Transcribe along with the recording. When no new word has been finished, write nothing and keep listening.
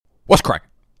What's cracking?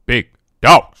 Big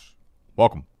dogs.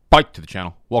 Welcome back to the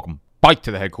channel. Welcome back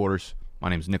to the headquarters. My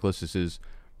name is Nicholas. This is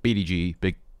BDG,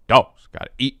 Big Dogs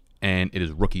Gotta Eat, and it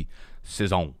is rookie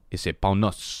saison. It's upon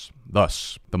us.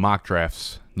 Thus, the mock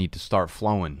drafts need to start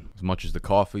flowing. As much as the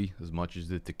coffee, as much as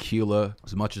the tequila,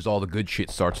 as much as all the good shit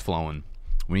starts flowing,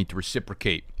 we need to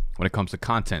reciprocate when it comes to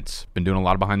content. Been doing a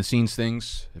lot of behind the scenes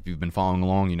things. If you've been following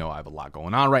along, you know I have a lot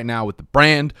going on right now with the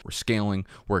brand. We're scaling,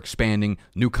 we're expanding,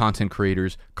 new content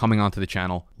creators coming onto the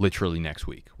channel literally next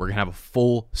week. We're gonna have a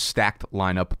full stacked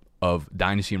lineup of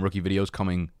Dynasty and rookie videos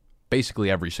coming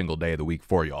basically every single day of the week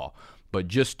for y'all. But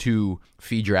just to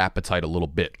feed your appetite a little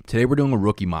bit, today we're doing a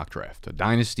rookie mock draft, a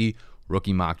Dynasty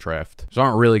rookie mock draft. These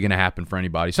aren't really going to happen for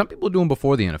anybody. Some people do them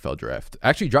before the NFL draft.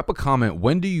 Actually, drop a comment.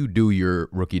 When do you do your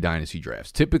rookie dynasty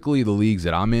drafts? Typically, the leagues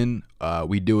that I'm in,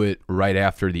 we do it right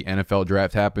after the NFL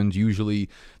draft happens. Usually,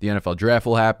 the NFL draft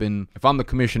will happen. If I'm the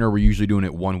commissioner, we're usually doing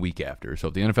it 1 week after. So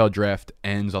if the NFL draft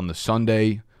ends on the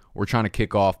Sunday, we're trying to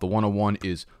kick off. The 101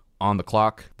 is on the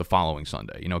clock the following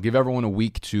Sunday. You know, give everyone a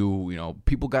week to, you know,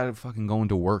 people got to fucking go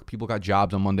into work. People got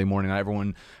jobs on Monday morning. Not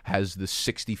everyone has the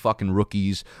 60 fucking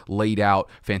rookies laid out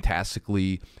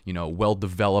fantastically, you know,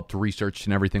 well-developed, researched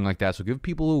and everything like that. So give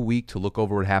people a week to look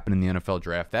over what happened in the NFL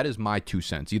draft. That is my 2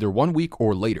 cents. Either 1 week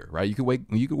or later, right? You could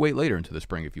wait later into the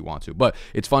spring if you want to. But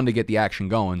it's fun to get the action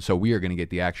going, so we are going to get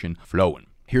the action flowing.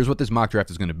 Here's what this mock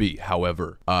draft is going to be.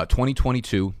 However,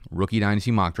 2022 Rookie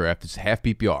Dynasty mock draft is half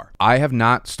PPR. I have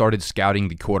not started scouting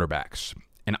the quarterbacks.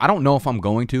 And I don't know if I'm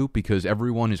going to because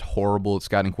everyone is horrible at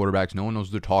scouting quarterbacks. No one knows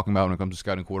what they're talking about when it comes to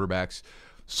scouting quarterbacks.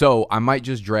 So I might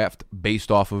just draft based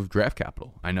off of draft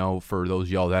capital. I know for those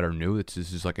of y'all that are new, this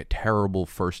is like a terrible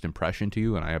first impression to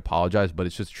you, and I apologize, but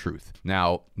it's just truth.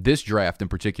 Now, this draft in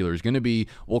particular is going to be,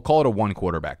 we'll call it a one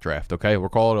quarterback draft, okay?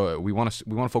 We want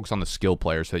to focus on the skill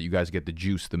players so that you guys get the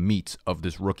juice, the meat of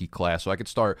this rookie class, so I could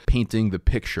start painting the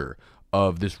picture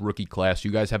of this rookie class.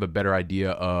 You guys have a better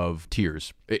idea of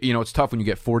tiers. You know, it's tough when you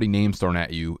get 40 names thrown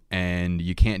at you and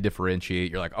you can't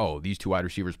differentiate. You're like, oh, these two wide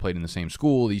receivers played in the same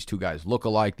school. These two guys look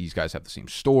alike. These guys have the same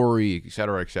story, et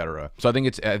cetera, et cetera. So I think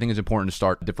it's important to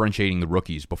start differentiating the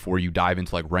rookies before you dive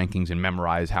into like rankings and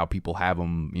memorize how people have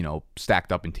them, you know,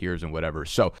 stacked up in tiers and whatever.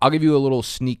 So I'll give you a little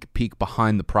sneak peek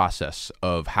behind the process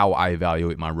of how I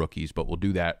evaluate my rookies, but we'll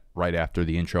do that right after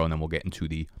the intro and then we'll get into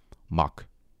the mock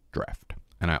draft.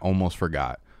 And I almost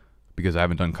forgot, because I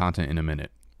haven't done content in a minute,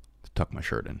 to tuck my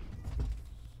shirt in.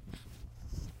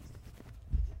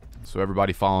 So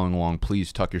everybody following along,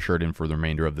 please tuck your shirt in for the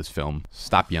remainder of this film.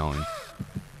 Stop yelling.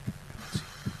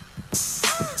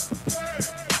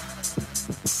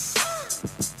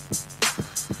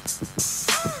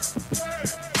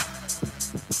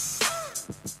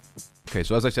 Okay,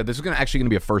 so as I said, this is actually going to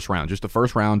be a first round. Just the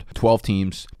first round, 12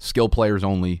 teams, skill players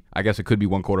only. I guess it could be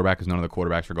one quarterback because none of the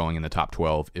quarterbacks are going in the top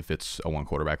 12 if it's a one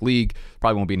quarterback league.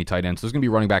 Probably won't be any tight ends. So there's going to be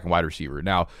running back and wide receiver.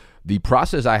 Now, the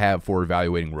process I have for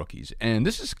evaluating rookies, and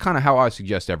this is kind of how I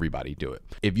suggest everybody do it.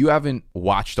 If you haven't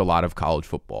watched a lot of college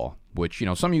football, which, you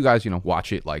know, some of you guys, you know,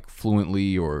 watch it like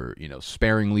fluently or, you know,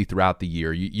 sparingly throughout the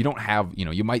year. You don't have, you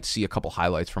know, you might see a couple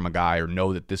highlights from a guy or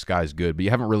know that this guy's good, but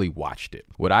you haven't really watched it.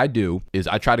 What I do is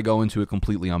I try to go into it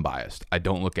completely unbiased. I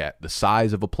don't look at the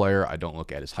size of a player. I don't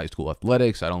look at his high school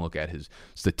athletics. I don't look at his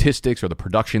statistics or the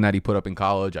production that he put up in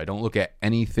college. I don't look at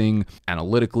anything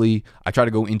analytically. I try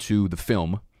to go into the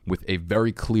film with a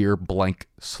very clear blank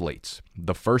slate.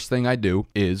 The first thing I do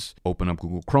is open up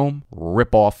Google Chrome,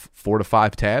 rip off 4 to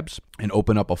 5 tabs, and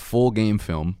open up a full game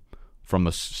film from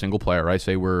a single player. Right?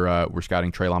 Say we're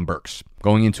scouting Treylon Burks.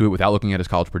 Going into it without looking at his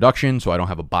college production, so I don't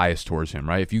have a bias towards him.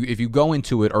 Right? If you go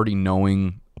into it already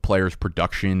knowing a player's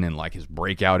production and like his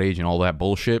breakout age and all that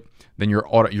bullshit, then you're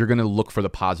going to look for the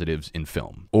positives in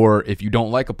film. Or if you don't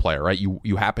like a player, right,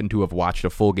 you happen to have watched a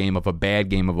full game of a bad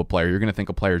game of a player, you're going to think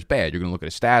a player's bad. You're going to look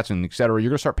at his stats and et cetera. You're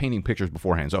going to start painting pictures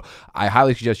beforehand. So I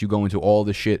highly suggest you go into all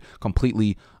this shit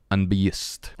completely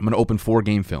unbiased. I'm going to open 4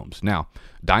 game films. Now,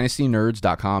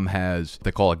 DynastyNerds.com has,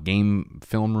 they call a game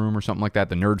film room or something like that,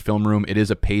 the Nerd Film Room. It is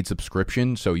a paid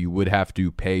subscription, so you would have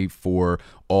to pay for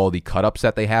all the cut-ups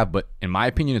that they have, but in my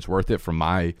opinion, it's worth it from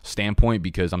my standpoint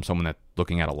because I'm someone that's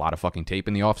looking at a lot of fucking tape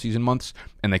in the off-season months,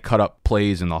 and they cut up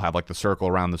plays, and they'll have like the circle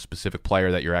around the specific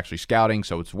player that you're actually scouting,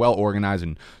 so it's well-organized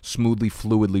and smoothly,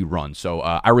 fluidly run. So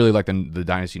I really like the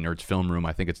Dynasty Nerds Film Room.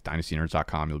 I think it's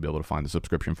DynastyNerds.com. You'll be able to find the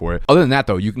subscription for it. Other than that,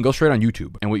 though, you can go straight on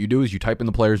YouTube, and what you do is you type in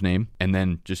the player's name, and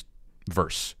then just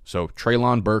verse. So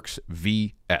Treylon Burks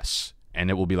VS, and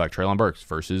it will be like Treylon Burks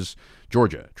versus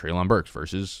Georgia, Treylon Burks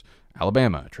versus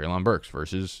Alabama, Treylon Burks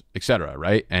versus etc.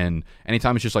 Right? And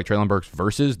anytime it's just like Treylon Burks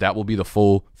versus, that will be the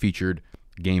full featured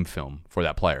game film for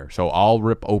that player. So I'll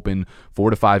rip open 4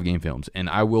 to 5 game films and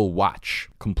I will watch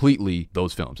completely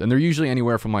those films. And they're usually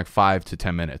anywhere from like 5 to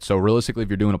 10 minutes. So realistically, if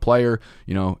you're doing a player,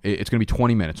 it's going to be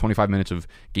 20 minutes, 25 minutes of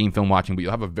game film watching, but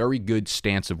you'll have a very good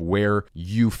stance of where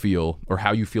you feel or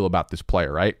how you feel about this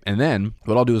player, right? And then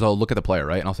what I'll do is I'll look at the player,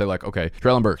 right? And I'll say like, okay,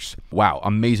 Treylon Burks, wow,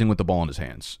 amazing with the ball in his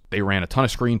hands. They ran a ton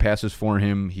of screen passes for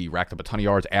him. He racked up a ton of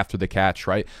yards after the catch,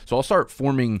 right? So I'll start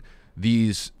forming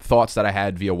these thoughts that I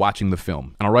had via watching the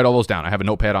film. And I'll write all those down. I have a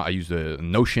notepad. I use the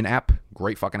Notion app.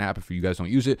 Great fucking app. If you guys don't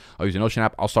use it, I'll use the Notion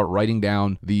app. I'll start writing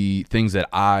down the things that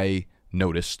I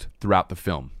noticed throughout the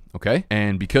film. Okay?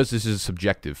 And because this is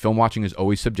subjective, film watching is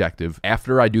always subjective.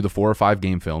 After I do the 4 or 5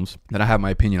 game films, then I have my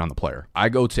opinion on the player. I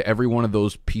go to every one of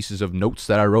those pieces of notes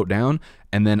that I wrote down,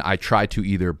 and then I try to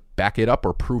either back it up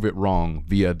or prove it wrong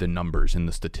via the numbers and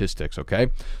the statistics, okay?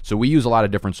 So we use a lot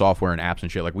of different software and apps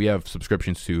and shit. Like we have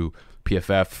subscriptions to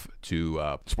PFF,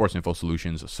 to Sports Info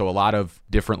Solutions. So a lot of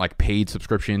different like paid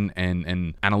subscription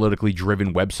and analytically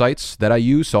driven websites that I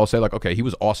use. So I'll say like, okay, he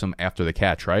was awesome after the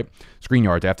catch, right? Screen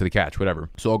yards after the catch, whatever.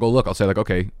 So I'll go look. I'll say like,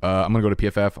 okay, I'm going to go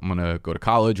to PFF. I'm going to go to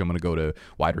college. I'm going to go to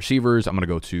wide receivers. I'm going to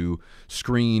go to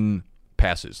screen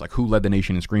passes, like who led the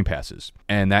nation in screen passes,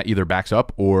 and that either backs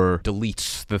up or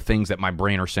deletes the things that my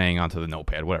brain are saying onto the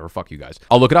notepad, whatever, fuck you guys.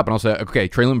 I'll look it up and I'll say, okay,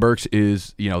 Treylon Burks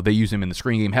is, they use him in the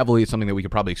screen game heavily. It's something that we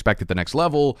could probably expect at the next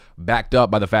level, backed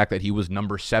up by the fact that he was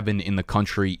number 7 in the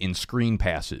country in screen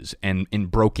passes and in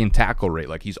broken tackle rate.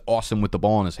 Like he's awesome with the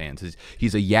ball in his hands.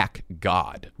 He's a yak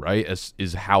god, right?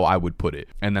 Is how I would put it.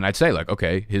 And then I'd say like,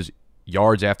 okay, his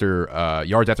yards after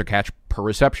catch per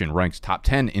reception ranks top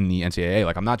 10 in the NCAA.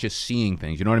 Like I'm not just seeing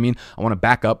things, you know what I mean? I want to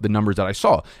back up the numbers that I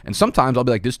saw. And sometimes I'll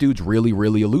be like, this dude's really,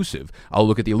 really elusive. I'll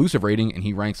look at the elusive rating and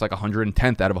he ranks like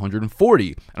 110th out of 140.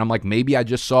 And I'm like, maybe I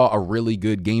just saw a really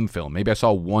good game film. Maybe I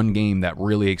saw one game that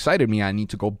really excited me. I need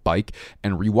to go bike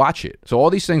and rewatch it. So all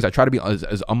these things, I try to be as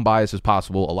unbiased as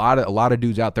possible. A lot of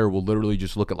dudes out there will literally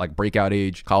just look at like breakout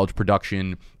age, college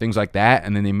production, things like that.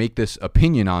 And then they make this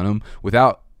opinion on them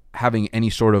without having any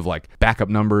sort of like backup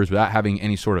numbers, without having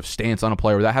any sort of stance on a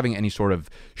player, without having any sort of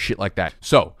shit like that.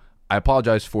 So I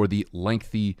apologize for the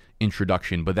lengthy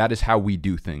introduction, but that is how we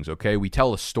do things, okay? We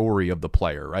tell a story of the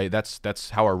player, right?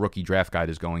 That's how our rookie draft guide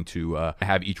is going to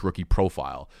have each rookie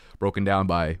profile broken down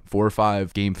by 4 or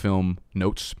 5 game film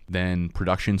notes, then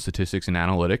production, statistics, and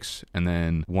analytics. And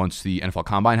then once the NFL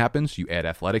Combine happens, you add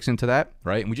athletics into that,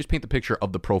 right? And we just paint the picture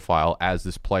of the profile as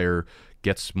this player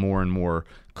gets more and more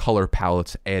color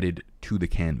palettes added to the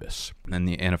canvas. And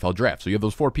the NFL draft. So you have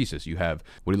those 4 pieces. You have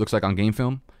what he looks like on game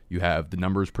film. You have the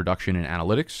numbers, production, and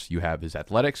analytics. You have his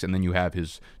athletics, and then you have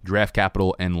his draft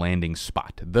capital and landing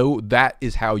spot. Though that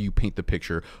is how you paint the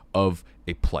picture of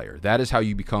a player. That is how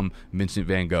you become Vincent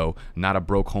Van Gogh, not a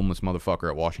broke homeless motherfucker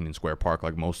at Washington Square Park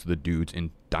like most of the dudes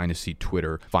in Dynasty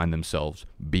Twitter find themselves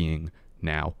being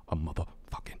now a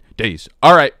motherfucking days.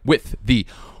 All right, with the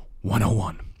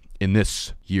 101. In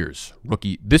this year's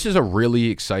rookie. This is a really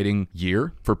exciting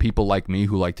year for people like me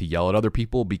who like to yell at other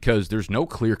people because there's no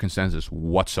clear consensus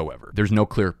whatsoever. There's no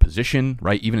clear position,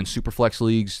 right? Even in Superflex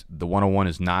leagues, the 101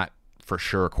 is not for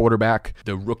sure a quarterback.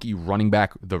 The rookie running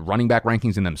back, the running back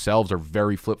rankings in themselves are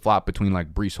very flip-flop between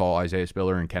like Breece Hall, Isaiah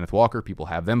Spiller, and Kenneth Walker. People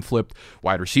have them flipped.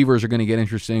 Wide receivers are going to get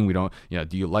interesting. We don't,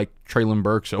 do you like Treylon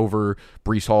Burks over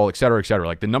Breece Hall, et cetera, et cetera?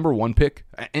 Like the number 1 pick,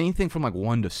 anything from like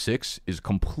 1 to 6 is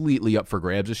completely up for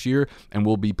grabs this year and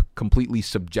will be completely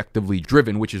subjectively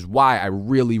driven, which is why I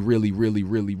really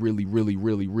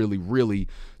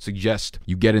suggest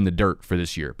you get in the dirt for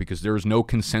this year because there is no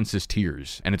consensus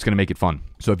tiers and it's going to make it fun.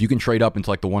 So if you can trade up into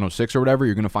like the 106 or whatever,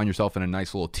 you're going to find yourself in a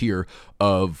nice little tier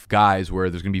of guys where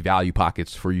there's going to be value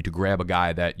pockets for you to grab a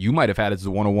guy that you might have had as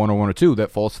the 101 or 102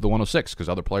 that falls to the 106 because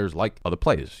other players like other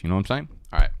plays. You know what I'm saying?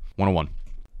 All right, 101.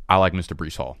 I like Mr.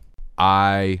 Breece Hall.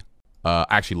 I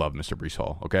actually love Mr. Breece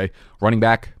Hall, okay? Running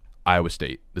back, Iowa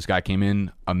State. This guy came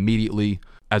in immediately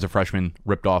as a freshman,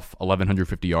 ripped off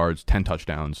 1,150 yards, 10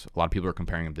 touchdowns. A lot of people are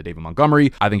comparing him to David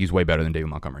Montgomery. I think he's way better than David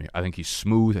Montgomery. I think he's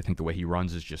smooth. I think the way he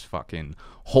runs is just fucking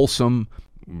wholesome.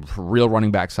 Real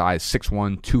running back size,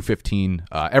 6'1", 215.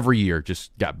 Every year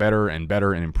just got better and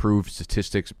better and improved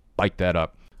statistics. Bike that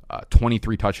up.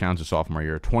 23 touchdowns his sophomore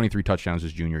year, 23 touchdowns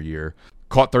his junior year.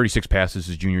 Caught 36 passes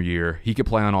his junior year. He could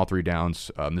play on all 3 downs.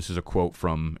 This is a quote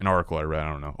from an article I read. I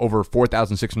don't know. Over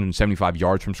 4,675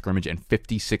 yards from scrimmage and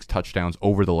 56 touchdowns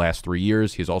over the last 3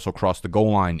 years. He's also crossed the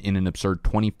goal line in an absurd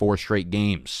 24 straight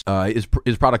games.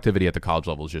 His productivity at the college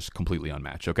level is just completely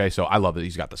unmatched. Okay, so I love that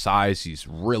he's got the size. He's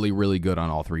really, really good on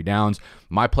all 3 downs.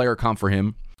 My player comp for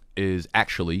him is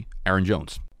actually Aaron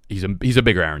Jones. He's a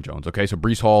bigger Aaron Jones. Okay, so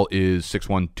Breece Hall is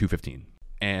 6'1", 215.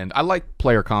 And I like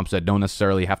player comps that don't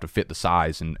necessarily have to fit the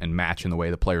size and match in the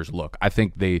way the players look. I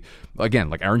think they,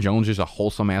 again, like Aaron Jones is a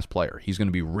wholesome-ass player. He's going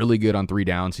to be really good on 3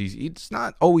 downs. He's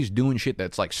not always doing shit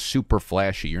that's like super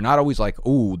flashy. You're not always like,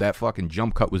 ooh, that fucking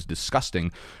jump cut was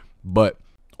disgusting. But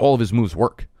all of his moves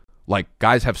work. Like,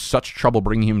 guys have such trouble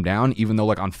bringing him down, even though,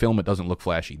 like, on film it doesn't look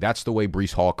flashy. That's the way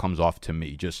Breece Hall comes off to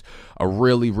me. Just a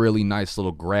really, really nice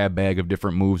little grab bag of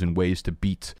different moves and ways to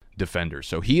beat defenders.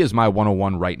 So he is my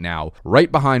 101 right now.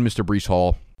 Right behind Mr. Breece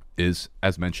Hall is,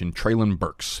 as mentioned, Treylon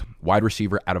Burks, wide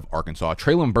receiver out of Arkansas.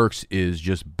 Treylon Burks is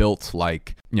just built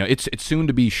like, it's soon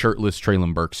to be shirtless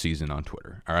Treylon Burks season on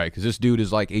Twitter, all right? Because this dude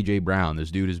is like A.J. Brown. This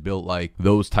dude is built like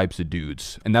those types of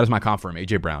dudes. And that is my comp for him,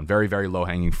 A.J. Brown. Very, very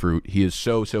low-hanging fruit. He is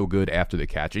so, so good after the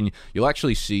catch. And you'll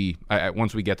actually see,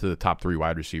 once we get to the top 3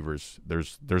 wide receivers,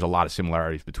 there's a lot of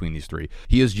similarities between these 3.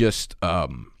 He is just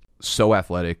so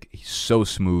athletic. He's so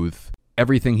smooth.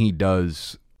 Everything he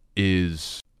does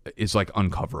is like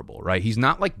uncoverable, right? He's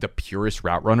not like the purest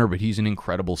route runner, but he's an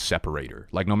incredible separator.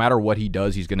 Like, no matter what he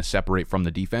does, he's going to separate from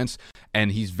the defense.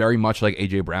 And he's very much like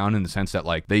A.J. Brown in the sense that,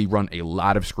 like, they run a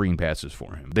lot of screen passes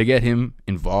for him. They get him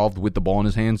involved with the ball in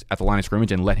his hands at the line of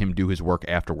scrimmage and let him do his work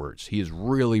afterwards. He is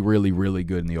really, really, really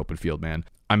good in the open field, man.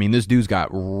 I mean, this dude's got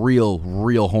real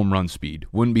home run speed.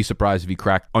 Wouldn't be surprised if he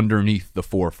cracked underneath the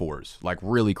 4.4s. Like,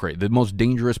 really crazy. The most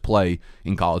dangerous play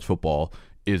in college football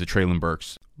is a Treylon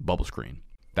Burks bubble screen.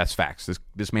 That's facts.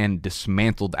 This man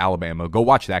dismantled Alabama. Go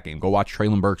watch that game. Go watch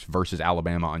Treylon Burks versus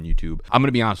Alabama on YouTube. I'm going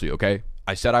to be honest with you, okay?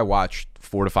 I said I watched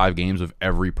 4 to 5 games of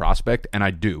every prospect, and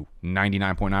I do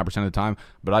 99.9% of the time,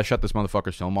 but I shut this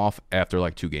motherfucker's film off after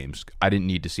like 2 games. I didn't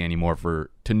need to see any more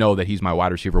to know that he's my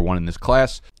wide receiver 1 in this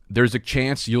class. There's a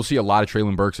chance you'll see a lot of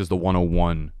Treylon Burks as the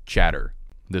 101 chatter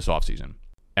this offseason,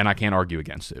 and I can't argue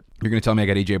against it. You're going to tell me I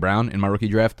got A.J. Brown in my rookie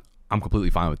draft? I'm completely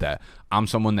fine with that. I'm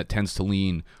someone that tends to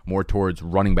lean more towards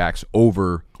running backs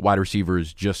over wide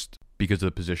receivers just because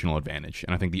of the positional advantage.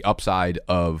 And I think the upside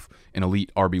of an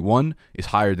elite RB1 is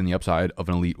higher than the upside of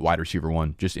an elite wide receiver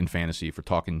 1, just in fantasy, if we're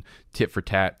talking tit for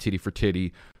tat, titty for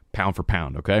titty, pound for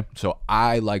pound, okay? So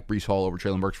I like Breece Hall over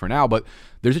Treylon Burks for now, but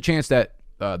there's a chance that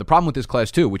the problem with this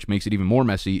class, too, which makes it even more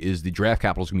messy, is the draft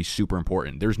capital is going to be super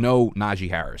important. There's no Najee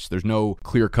Harris. There's no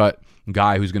clear-cut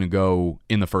guy who's going to go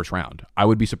in the first round. I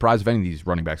would be surprised if any of these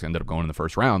running backs ended up going in the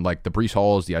first round. Like the Breece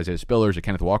Halls, the Isaiah Spillers, the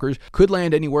Kenneth Walkers could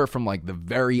land anywhere from like the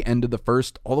very end of the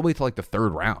first all the way to like the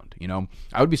 3rd round.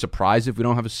 I would be surprised if we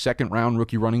don't have a 2nd round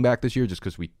rookie running back this year, just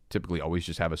because we typically always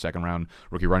just have a 2nd round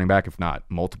rookie running back, if not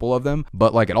multiple of them.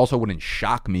 But like, it also wouldn't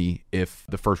shock me if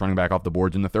the first running back off the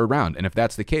board's in the 3rd round. And if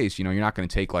that's the case, you're not going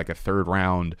to take like a 3rd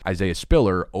round Isaiah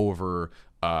Spiller over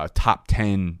top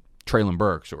 10 Treylon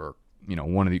Burks or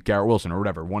one of the Garrett Wilson or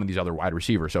whatever, one of these other wide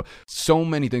receivers. So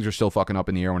many things are still fucking up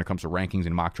in the air when it comes to rankings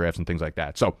and mock drafts and things like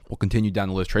that. So we'll continue down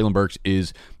the list. Treylon Burks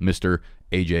is Mr.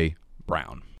 A.J.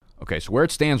 Brown. Okay, so where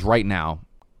it stands right now,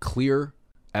 clear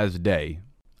as day,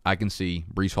 I can see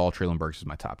Breece Hall, Treylon Burks is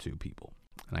my top 2 people.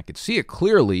 And I can see it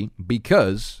clearly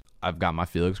because I've got my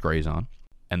Felix Grays on,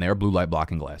 and they're blue light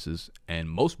blocking glasses. And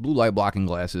most blue light blocking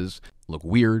glasses look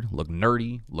weird, look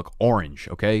nerdy, look orange,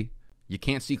 okay? You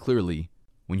can't see clearly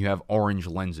when you have orange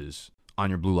lenses on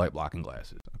your blue light blocking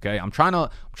glasses, okay? I'm trying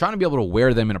to be able to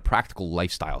wear them in a practical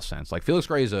lifestyle sense. Like Felix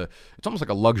Gray it's almost like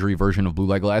a luxury version of blue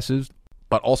light glasses,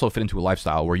 but also fit into a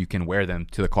lifestyle where you can wear them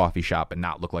to the coffee shop and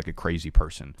not look like a crazy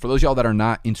person. For those of y'all that are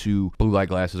not into blue light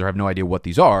glasses or have no idea what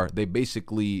these are, they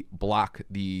basically block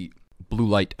the blue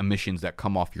light emissions that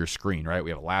come off your screen, right?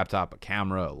 We have a laptop, a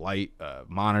camera, a light, a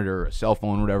monitor, a cell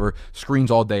phone, whatever. Screens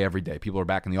all day, every day. People are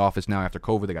back in the office now after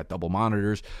COVID. They got double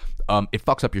monitors. It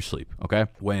fucks up your sleep, okay?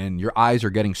 When your eyes are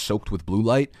getting soaked with blue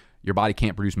light, your body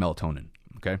can't produce melatonin,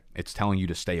 okay? It's telling you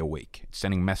to stay awake. It's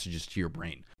sending messages to your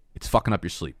brain. It's fucking up your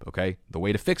sleep, okay? The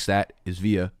way to fix that is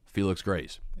via Felix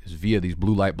Grays, is via these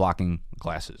blue light blocking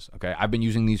glasses, okay? I've been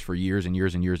using these for years and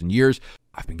years and years and years.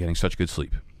 I've been getting such good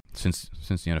sleep since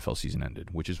the NFL season ended,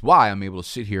 which is why I'm able to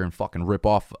sit here and fucking rip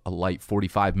off a light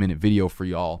 45-minute video for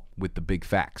y'all with the big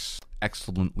facts.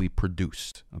 Excellently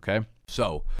produced, okay?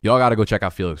 So, y'all got to go check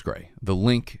out Felix Gray. The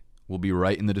link will be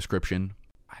right in the description.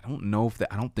 I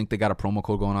don't think they got a promo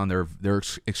code going on. They're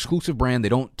exclusive brand. They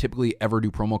don't typically ever do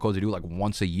promo codes. They do like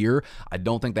once a year. I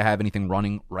don't think they have anything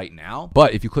running right now.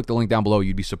 But if you click the link down below,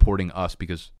 you'd be supporting us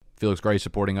because Felix Gray is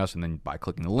supporting us, and then by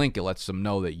clicking the link, it lets them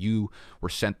know that you were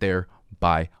sent there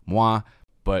by moi.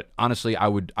 But honestly, I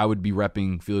would be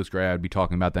repping Felix Gray. I would be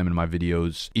talking about them in my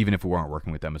videos, even if we weren't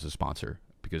working with them as a sponsor,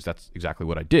 because that's exactly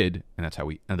what I did, and that's how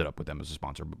we ended up with them as a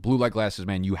sponsor. But blue light glasses,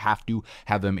 man, you have to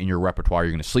have them in your repertoire.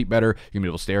 You're going to sleep better. You're going to be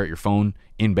able to stare at your phone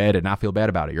in bed and not feel bad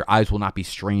about it. Your eyes will not be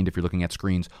strained if you're looking at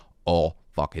screens all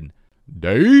fucking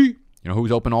day. You know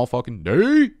who's open all fucking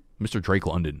day? Mr. Drake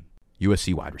London,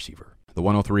 USC wide receiver. The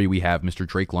 103, we have Mr.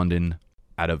 Drake London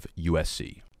out of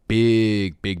USC.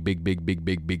 Big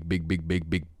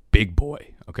boy.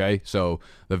 Okay, so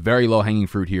the very low hanging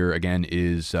fruit here again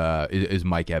is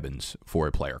Mike Evans for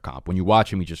a player comp. When you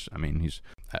watch him,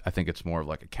 I think it's more of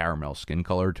like a caramel skin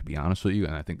color, to be honest with you,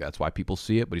 and I think that's why people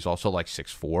see it. But he's also like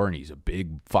 6'4", and he's a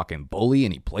big fucking bully,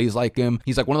 and he plays like him.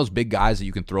 He's like one of those big guys that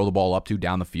you can throw the ball up to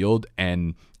down the field,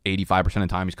 and 85% of the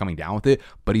time he's coming down with it.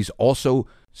 But he's also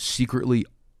secretly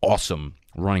awesome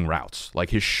running routes.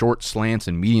 Like his short slants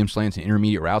and medium slants and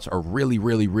intermediate routes are really,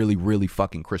 really, really, really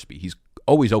fucking crispy. He's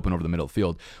always open over the middle of the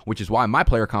field, which is why my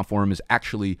player comp for him is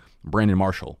actually Brandon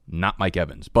Marshall, not Mike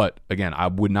Evans. But again, I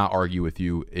would not argue with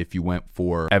you if you went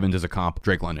for Evans as a comp,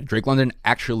 Drake London. Drake London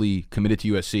actually committed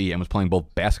to USC and was playing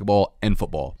both basketball and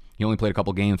football. He only played a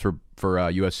couple games for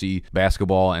USC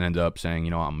basketball and ended up saying,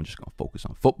 you know, I'm just going to focus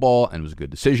on football, and it was a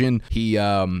good decision. He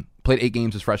played 8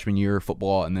 games his freshman year,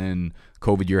 football, and then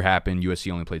COVID year happened.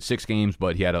 USC only played 6 games,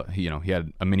 but he had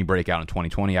a mini breakout in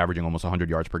 2020, averaging almost 100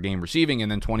 yards per game receiving,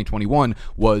 and then 2021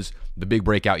 was the big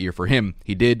breakout year for him.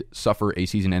 He did suffer a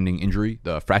season-ending injury,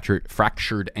 the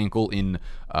fractured ankle in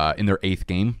their 8th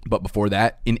game, but before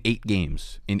that, in 8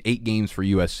 games for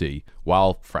USC,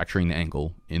 while fracturing the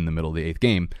ankle in the middle of the 8th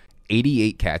game,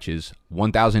 88 catches,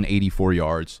 1,084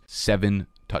 yards, 7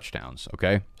 touchdowns,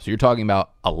 okay? So you're talking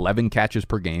about 11 catches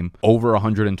per game, over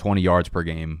 120 yards per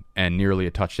game, and nearly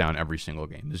a touchdown every single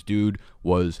game. This dude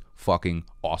was fucking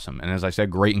awesome. And as I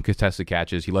said, great in contested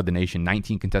catches. He led the nation,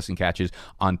 19 contested catches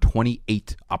on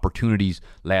 28 opportunities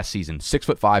last season.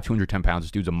 6'5", 210 pounds.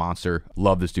 This dude's a monster.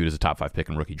 Love this dude as a top 5 pick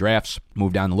in rookie drafts.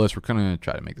 Move down the list. We're going to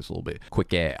try to make this a little bit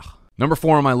quicker. Number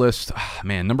 4 on my list,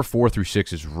 man, number 4 through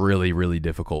 6 is really, really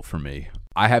difficult for me.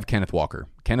 I have Kenneth Walker.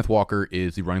 Kenneth Walker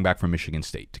is the running back from Michigan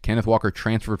State. Kenneth Walker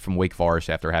transferred from Wake Forest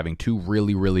after having 2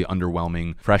 really, really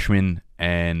underwhelming freshman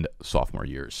and sophomore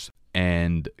years.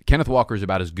 And Kenneth Walker is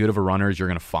about as good of a runner as you're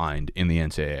going to find in the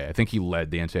NCAA. I think he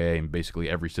led the NCAA in basically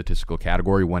every statistical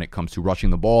category when it comes to rushing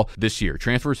the ball this year.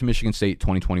 Transfers to Michigan State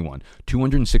 2021.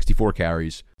 264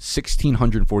 carries,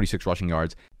 1,646 rushing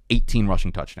yards, 18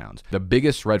 rushing touchdowns. The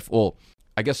biggest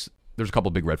I guess there's a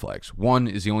couple big red flags. One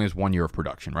is he only has 1 year of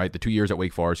production, right? The 2 years at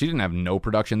Wake Forest, he didn't have no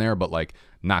production there, but like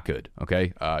not good,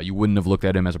 okay? You wouldn't have looked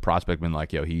at him as a prospect and been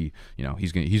like, yo, he's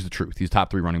the truth. He's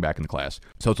top 3 running back in the class.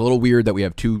 So it's a little weird that we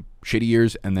have 2 shitty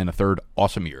years and then a 3rd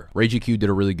awesome year. Ray GQ did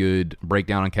a really good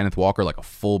breakdown on Kenneth Walker, like a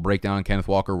full breakdown on Kenneth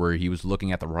Walker, where he was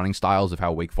looking at the running styles of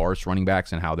how Wake Forest running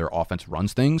backs and how their offense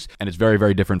runs things, and it's very,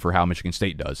 very different for how Michigan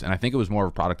State does. And I think it was more of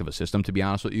a product of a system, to be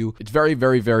honest with you. It's very,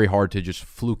 very, very hard to just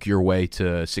fluke your way to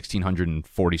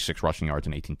 1,646 rushing yards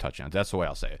and 18 touchdowns. That's the way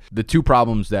I'll say it. The 2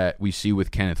 problems that we see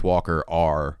with Kenneth Walker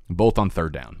are both on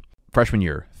 3rd down. Freshman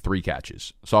year, 3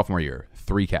 catches. Sophomore year,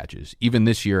 3 catches. Even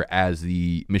this year as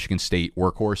the Michigan State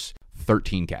workhorse,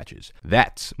 13 catches.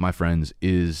 That, my friends,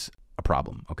 is a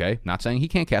problem, okay? Not saying he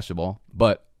can't catch the ball,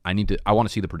 but I want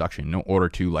to see the production in order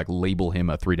to like label him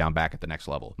a 3-down back at the next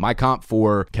level. My comp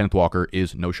for Kenneth Walker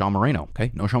is Knowshon Moreno, okay?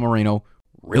 Knowshon Moreno,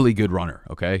 really good runner,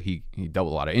 okay? He dealt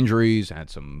with a lot of injuries, had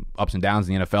some ups and downs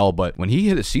in the NFL, but when he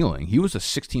hit a ceiling, he was a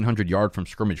 1,600-yard from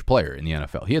scrimmage player in the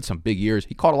NFL. He had some big years.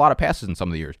 He caught a lot of passes in some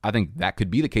of the years. I think that could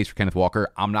be the case for Kenneth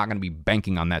Walker. I'm not going to be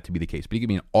banking on that to be the case, but he could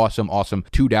be an awesome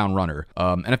 2-down runner.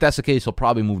 And if that's the case, he'll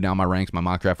probably move down my ranks, my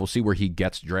mock draft. We'll see where he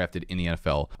gets drafted in the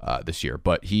NFL this year,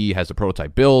 but he has a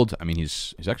prototype build. I mean,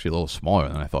 he's actually a little smaller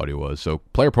than I thought he was. So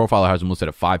Player Profiler has him listed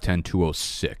at 5'10",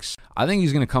 206. I think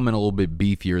he's going to come in a little bit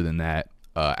beefier than that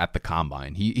at the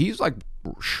combine. He's like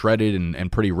shredded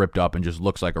and pretty ripped up and just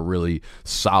looks like a really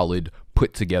solid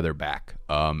put together back.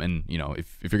 And you know,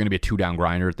 if you're going to be a 2-down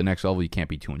grinder at the next level, you can't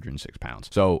be 206 pounds.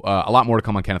 So a lot more to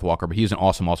come on Kenneth Walker, but he's an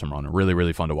awesome runner. Really,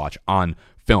 really fun to watch on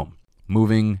film.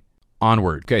 Moving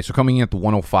onward. Okay, so coming in at the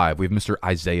 105, we have Mr.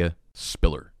 Isaiah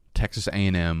Spiller, Texas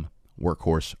A&M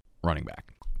workhorse running back.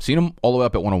 Seen him all the way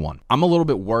up at 101. I'm a little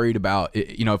bit worried about,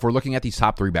 you know, if we're looking at these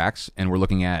top 3 backs and we're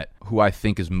looking at who I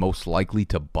think is most likely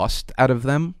to bust out of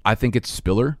them, I think it's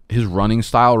Spiller. His running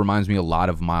style reminds me a lot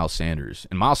of Miles Sanders.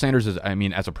 And Miles Sanders is,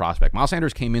 as a prospect, Miles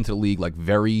Sanders came into the league like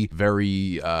very,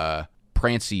 very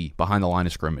prancy behind the line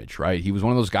of scrimmage, right? He was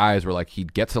one of those guys where like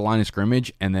he'd get to the line of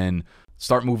scrimmage and then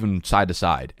start moving side to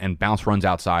side and bounce runs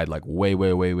outside like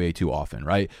way too often,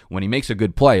 right? When he makes a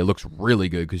good play, it looks really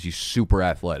good because he's super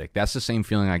athletic. That's the same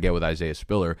feeling I get with Isaiah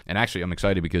Spiller. And actually, I'm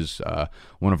excited because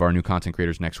one of our new content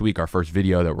creators next week, our first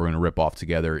video that we're going to rip off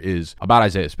together is about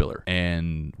Isaiah Spiller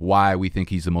and why we think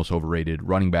he's the most overrated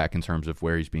running back in terms of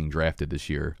where he's being drafted this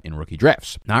year in rookie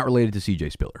drafts. Not related to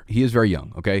CJ Spiller. He is very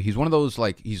young, okay? He's one of those,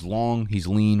 like, he's long, he's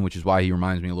lean, which is why he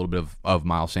reminds me a little bit of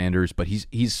Miles Sanders, but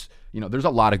he's there's a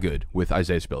lot of good with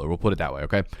Isaiah Spiller. We'll put it that way,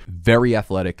 okay? Very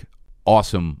athletic,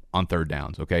 awesome on third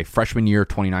downs, okay? Freshman year,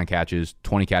 29 catches,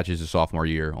 20 catches his sophomore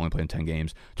year, only playing 10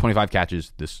 games, 25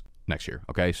 catches this next year,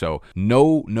 okay? So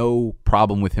no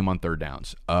problem with him on third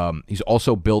downs. He's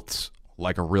also built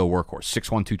like a real workhorse,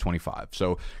 6'1", 225.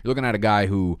 So you're looking at a guy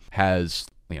who has,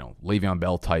 Le'Veon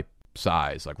Bell type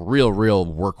size, like real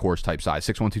workhorse type size,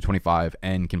 6'1", 225,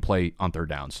 and can play on third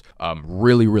downs.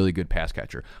 Really good pass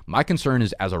catcher. My concern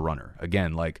is as a runner.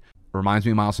 Again, like, reminds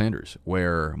me of Miles Sanders,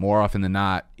 where more often than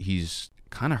not, he's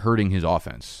kind of hurting his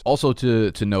offense. Also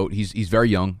to note, he's very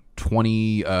young,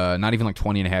 20, not even like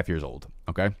 20 and a half years old,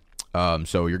 okay?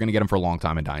 So you're going to get him for a long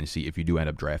time in Dynasty if you do end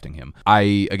up drafting him.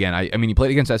 I mean, he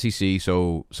played against SEC,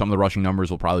 so some of the rushing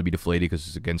numbers will probably be deflated because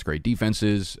it's against great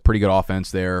defenses. Pretty good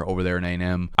offense over there in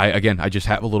A&M. I just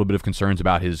have a little bit of concerns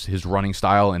about his running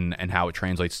style and how it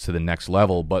translates to the next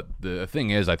level. But the thing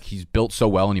is, like, he's built so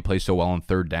well and he plays so well on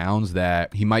third downs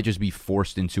that he might just be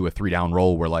forced into a 3-down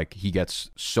role where, like, he gets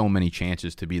so many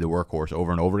chances to be the workhorse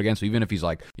over and over again. So even if he's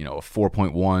like, a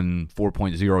 4.1,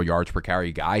 4.0 yards per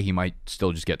carry guy, he might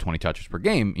still just get 20 touches per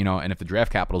game, and if the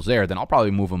draft capital's there, then I'll probably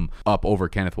move him up over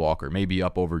Kenneth Walker, maybe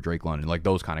up over Drake London, like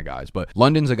those kind of guys. But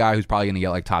London's a guy who's probably going to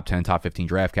get like top 10, top 15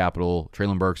 draft capital.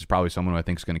 Traylon Burks is probably someone who I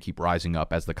think is going to keep rising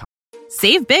up as the...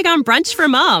 Save big on brunch for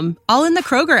mom, all in the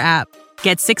Kroger app.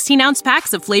 Get 16-ounce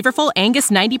packs of flavorful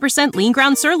Angus 90% lean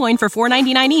ground sirloin for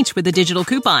 $4.99 each with a digital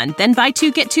coupon. Then buy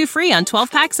 2, get 2 free on 12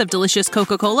 packs of delicious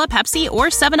Coca-Cola, Pepsi, or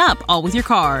 7-Up, all with your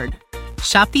card.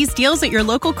 Shop these deals at your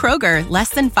local Kroger, less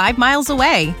than 5 miles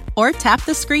away. Or tap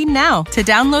the screen now to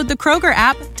download the Kroger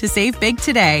app to save big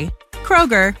today.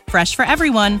 Kroger, fresh for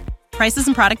everyone. Prices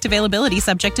and product availability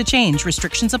subject to change.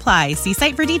 Restrictions apply. See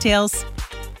site for details.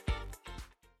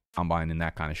 Combine and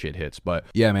that kind of shit hits. But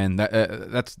yeah, man,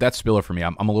 that's Spiller for me.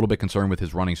 I'm a little bit concerned with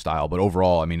his running style, but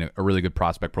overall, I mean, a really good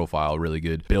prospect profile, really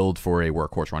good build for a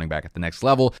workhorse running back at the next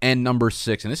level. And number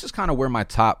 6, and this is kind of where my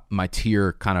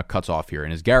tier kind of cuts off here,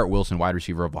 and is Garrett Wilson, wide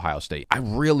receiver of Ohio State. I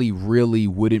really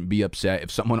wouldn't be upset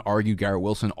if someone argued Garrett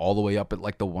Wilson all the way up at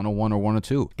like the 101 or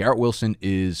 102. Garrett Wilson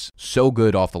is so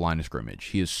good off the line of scrimmage.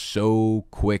 He is so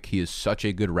quick. He is such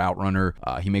a good route runner.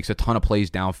 He makes a ton of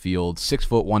plays downfield. 6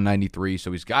 foot 193,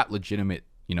 so he's got legitimate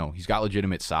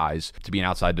size to be an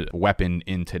outside weapon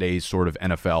in today's sort of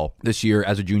NFL. This year,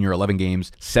 as a junior, 11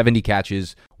 games, 70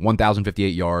 catches, 1,058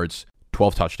 yards,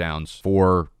 12 touchdowns,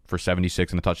 4 for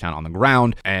 76 and a touchdown on the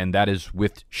ground, and that is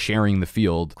with sharing the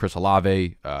field. Chris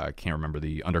Olave, can't remember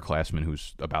the underclassman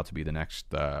who's about to be the next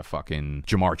fucking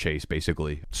Jamar Chase,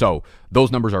 basically. So those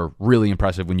numbers are really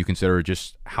impressive when you consider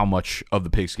just how much of the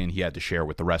pigskin he had to share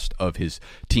with the rest of his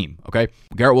team, okay?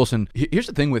 Garrett Wilson, here's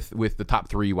the thing with the top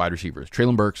 3 wide receivers,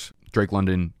 Traylon Burks, Drake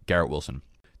London, Garrett Wilson.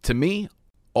 To me,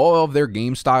 all of their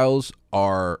game styles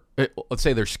are, let's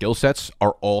say their skill sets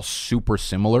are all super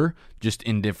similar, just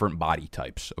in different body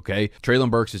types, okay?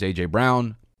 Traylon Burks is A.J.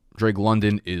 Brown. Drake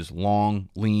London is long,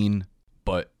 lean,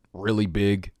 but really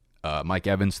big. Mike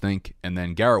Evans think. And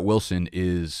then Garrett Wilson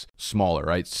is smaller,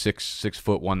 right? 6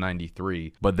 foot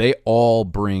 193. But they all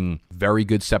bring very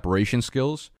good separation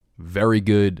skills, very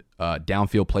good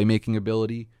downfield playmaking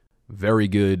ability, very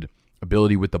good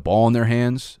ability with the ball in their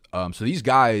hands. So these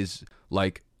guys,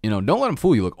 like, don't let them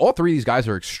fool you. Look, all 3 of these guys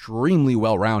are extremely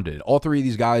well-rounded. All 3 of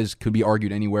these guys could be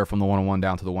argued anywhere from the 101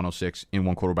 down to the 106 in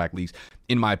one quarterback leagues,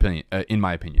 in my opinion.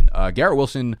 Garrett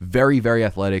Wilson, very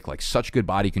athletic, like such good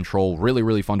body control,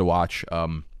 really fun to watch.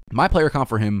 My player comp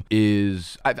for him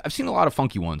is, I've seen a lot of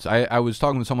funky ones. I was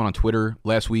talking to someone on Twitter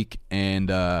last week, and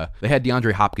they had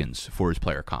DeAndre Hopkins for his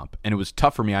player comp. And it was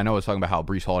tough for me. I know I was talking about how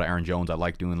Breece Hall to Aaron Jones, I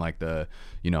like doing like the,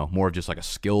 more of just like a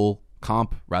skill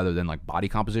comp rather than like body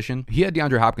composition. He had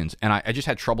DeAndre Hopkins, and I just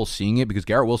had trouble seeing it because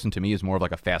Garrett Wilson to me is more of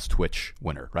like a fast twitch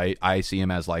winner, right? I see him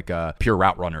as like a pure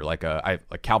route runner, like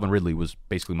Calvin Ridley was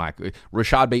basically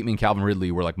Rashad Bateman, Calvin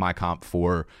Ridley were like my comp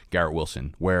for Garrett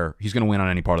Wilson, where he's going to win on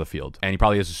any part of the field, and he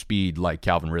probably has a speed like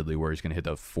Calvin Ridley, where he's going to hit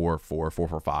the 4.4,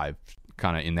 4.45.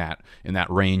 Kind of in that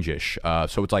range-ish.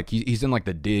 So it's like he's in like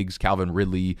the Diggs, Calvin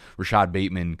Ridley, Rashad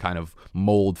Bateman kind of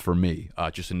mold for me.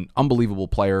 Just an unbelievable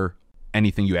player,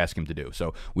 anything you ask him to do.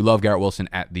 So we love Garrett Wilson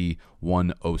at the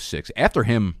 106. After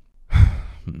him,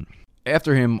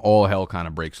 after him, all hell kind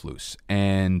of breaks loose.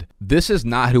 And this is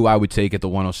not who I would take at the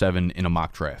 107 in a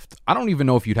mock draft. I don't even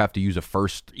know if you'd have to use a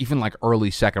first, even like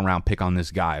early second round pick on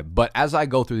this guy. But as I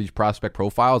go through these prospect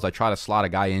profiles, I try to slot a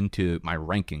guy into my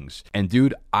rankings. And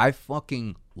dude, I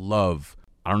fucking love,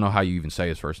 I don't know how you even say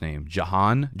his first name,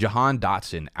 Jahan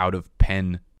Dotson out of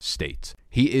Penn State.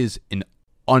 He is an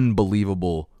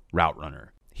unbelievable route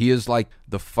runner. He is like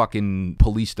the fucking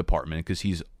police department because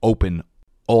he's open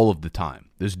all of the time.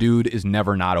 This dude is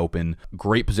never not open.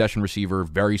 Great possession receiver,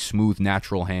 very smooth,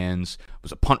 natural hands,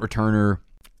 was a punt returner.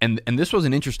 And this was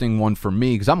an interesting one for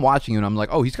me because I'm watching him and I'm like,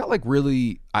 oh, he's got like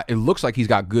really, it looks like he's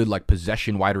got good like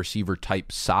possession wide receiver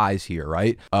type size here,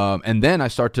 right? And then I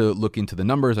start to look into the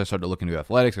numbers. I started to look into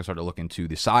athletics. I started to look into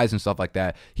the size and stuff like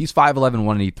that. He's 5'11",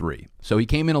 183. So he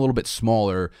came in a little bit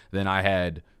smaller than I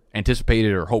had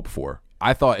anticipated or hoped for.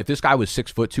 I thought if this guy was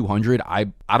 6 foot 200, I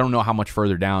don't know how much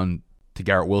further down to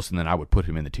Garrett Wilson than I would put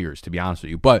him in the tiers, to be honest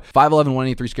with you. But 5'11",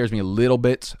 183 scares me a little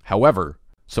bit. However,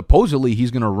 supposedly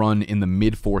he's going to run in the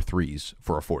mid 4.3s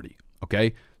for a 40,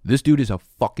 okay? This dude is a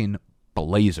fucking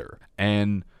blazer.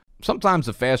 And sometimes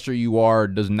the faster you are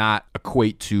does not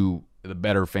equate to the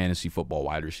better fantasy football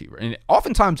wide receiver. And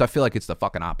oftentimes I feel like it's the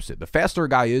fucking opposite. The faster a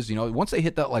guy is, you know, once they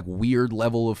hit that like weird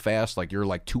level of fast, like you're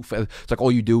like too fast, it's like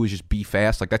all you do is just be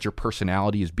fast. Like that's your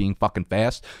personality is being fucking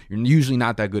fast. You're usually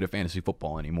not that good at fantasy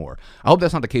football anymore. I hope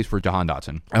that's not the case for Jahan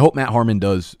Dotson. I hope Matt Harmon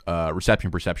does reception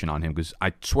perception on him because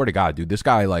I swear to God, dude, this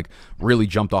guy like really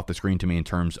jumped off the screen to me in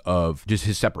terms of just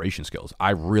his separation skills. I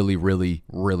really, really,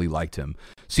 really liked him.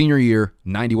 Senior year,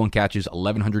 91 catches,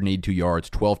 1,182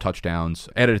 yards, 12 touchdowns.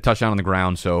 Added a touchdown on the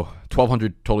ground, so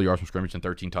 1,200 total yards from scrimmage and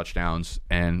 13 touchdowns.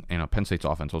 And you know, Penn State's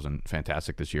offense wasn't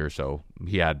fantastic this year, so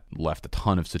he had left a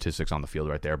ton of statistics on the field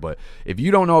right there. But if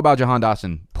you don't know about Jahan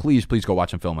Dotson, please go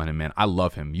watch him film on him, man. I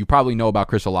love him. You probably know about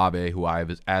Chris Olave, who I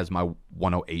have as my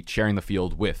 108, sharing the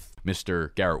field with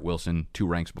Mr. Garrett Wilson 2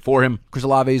 ranks before him. Chris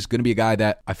Olave is going to be a guy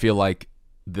that I feel like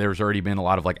there's already been a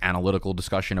lot of like analytical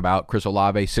discussion about. Chris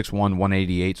Olave, 6'1",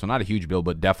 188, so not a huge build,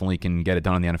 but definitely can get it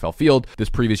done on the NFL field. This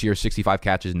previous year, 65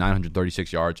 catches,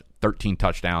 936 yards, 13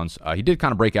 touchdowns. He did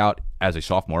kind of break out as a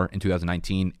sophomore in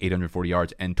 2019, 840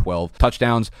 yards and 12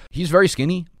 touchdowns. He's very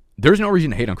skinny. There's no reason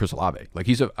to hate on Chris Olave. Like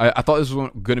I thought this was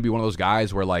going to be one of those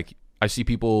guys where like I see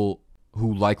people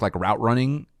who like route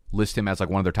running list him as like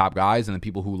one of their top guys, and then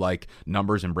people who like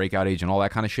numbers and breakout age and all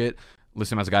that kind of shit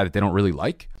list him as a guy that they don't really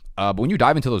like. But when you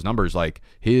dive into those numbers, like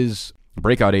his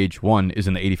breakout age, 1, is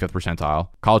in the 85th percentile.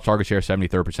 College target share,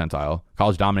 73rd percentile.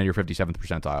 College dominator, 57th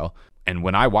percentile. And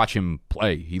when I watch him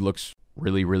play, he looks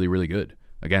really, really, really good.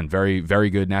 Again, very, very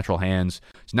good natural hands.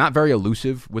 He's not very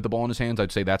elusive with the ball in his hands.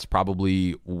 I'd say that's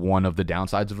probably one of the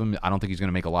downsides of him. I don't think he's going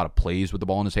to make a lot of plays with the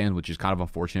ball in his hands, which is kind of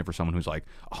unfortunate for someone who's like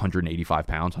 185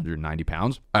 pounds, 190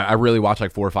 pounds. I really watched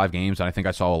like 4 or 5 games, and I think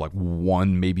I saw like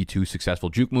 1, maybe 2 successful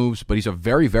juke moves, but he's a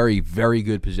very, very, very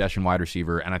good possession wide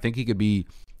receiver, and I think he could be,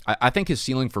 I think his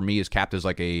ceiling for me is capped as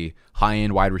like a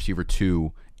high-end wide receiver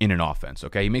 2 in an offense,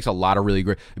 okay? He makes a lot of really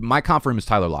great... My comp for him is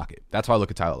Tyler Lockett. That's how I look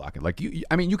at Tyler Lockett. Like,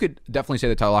 you could definitely say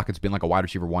that Tyler Lockett's been like a wide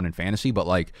receiver 1 in fantasy, but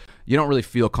like, you don't really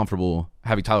feel comfortable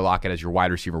having Tyler Lockett as your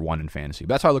wide receiver 1 in fantasy.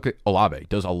 But that's how I look at Olave.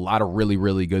 Does a lot of really,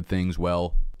 really good things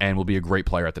well and will be a great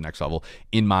player at the next level,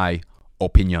 in my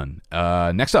opinion.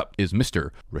 Next up is Mr.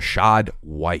 Rachaad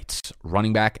White,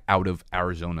 running back out of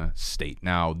Arizona State.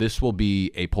 Now, this will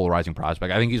be a polarizing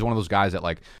prospect. I think he's one of those guys that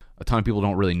like a ton of people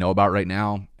don't really know about right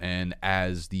now. And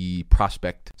as the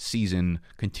prospect season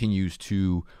continues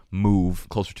to move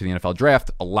closer to the NFL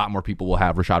draft, a lot more people will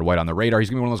have Rachaad White on their radar.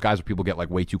 He's going to be one of those guys where people get like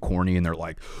way too corny and they're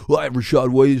like, well, Rachaad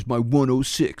White is my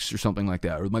 106 or something like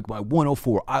that, or like my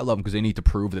 104. I love him because they need to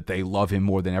prove that they love him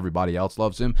more than everybody else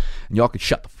loves him. And y'all can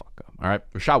shut the fuck up. All right.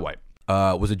 Rachaad White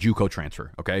was a JUCO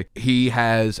transfer. Okay. He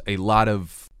has a lot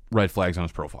of red flags on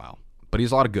his profile, but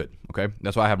he's a lot of good, okay?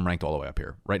 That's why I have him ranked all the way up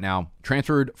here. Right now,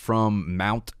 transferred from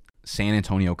Mount San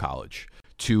Antonio College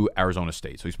to Arizona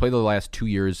State. So he's played the last 2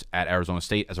 years at Arizona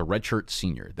State as a redshirt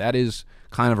senior. That is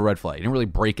kind of a red flag. He didn't really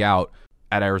break out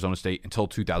at Arizona State until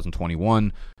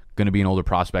 2021. Going to be an older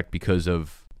prospect because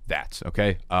of that,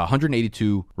 okay?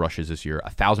 182 rushes this year,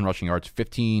 1,000 rushing yards,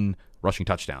 15 rushing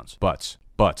touchdowns. But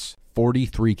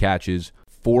 43 catches,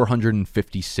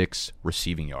 456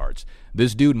 receiving yards.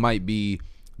 This dude might be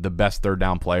the best third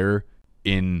down player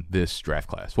in this draft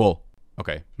class. Well,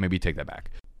 okay, maybe take that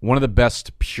back. One of the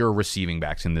best pure receiving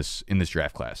backs in this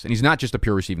draft class. And he's not just a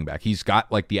pure receiving back. He's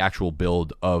got like the actual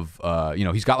build of,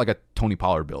 he's got like a Tony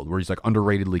Pollard build where he's like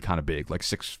underratedly kind of big, like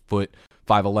 6 foot,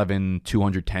 5'11",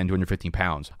 210, 215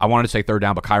 pounds. I wanted to say third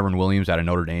down, but Kyron Williams out of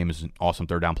Notre Dame is an awesome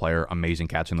third down player. Amazing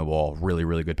catching the ball. Really,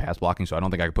 really good pass blocking. So I don't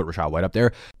think I could put Rachaad White up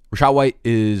there. Rachaad White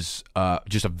is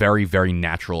just a very, very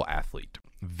natural athlete,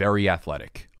 very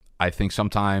athletic. I think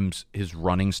sometimes his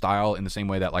running style, in the same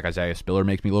way that like Isaiah Spiller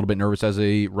makes me a little bit nervous as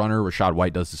a runner, Rachaad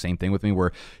White does the same thing with me,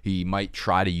 where he might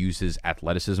try to use his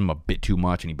athleticism a bit too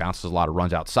much, and he bounces a lot of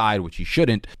runs outside, which he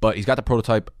shouldn't, but he's got the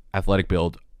prototype athletic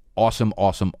build. Awesome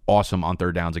on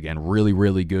third downs again. Really,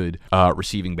 really good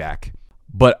receiving back.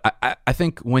 But I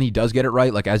think when he does get it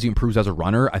right, like as he improves as a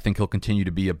runner, I think he'll continue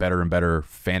to be a better and better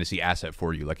fantasy asset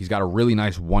for you. Like he's got a really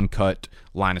nice one-cut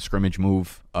line of scrimmage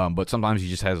move, but sometimes he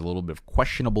just has a little bit of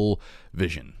questionable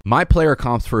vision. My player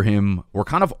comps for him were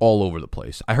kind of all over the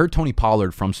place. I heard Tony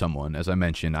Pollard from someone, as I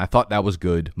mentioned. I thought that was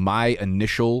good. My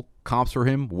initial comps for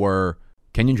him were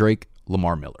Kenyon Drake,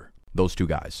 Lamar Miller, those two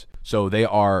guys. So they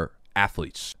are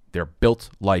athletes. They're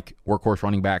built like workhorse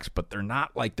running backs, but they're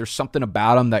not like, there's something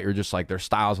about them that you're just like, their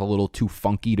style's a little too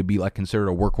funky to be like considered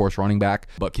a workhorse running back,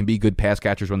 but can be good pass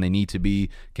catchers when they need to be,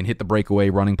 can hit the breakaway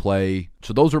running play.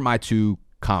 So those are my two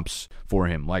comps for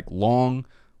him, like long,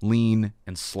 lean,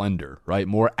 and slender, right?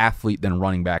 More athlete than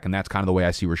running back, and that's kind of the way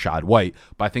I see Rachaad White.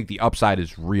 But I think the upside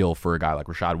is real for a guy like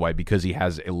Rachaad White because he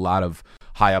has a lot of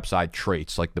high upside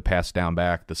traits like the pass down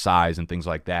back, the size, and things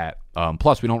like that.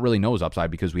 Plus, we don't really know his upside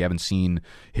because we haven't seen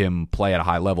him play at a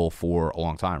high level for a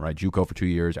long time, right? JUCO for 2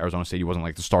 years. Arizona State, he wasn't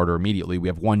like the starter immediately. We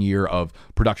have 1 year of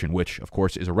production, which, of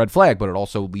course, is a red flag, but it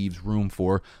also leaves room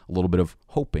for a little bit of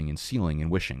hoping and ceiling and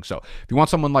wishing. So if you want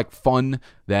someone like fun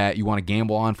that you want to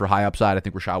gamble on for high upside, I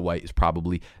think Rachaad White is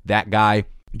probably that guy.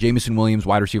 Jameson Williams,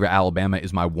 wide receiver at Alabama,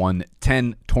 is my 110.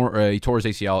 He tore his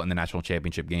ACL in the national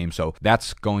championship game, so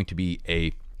that's going to be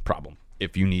a problem.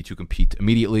 If you need to compete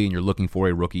immediately and you're looking for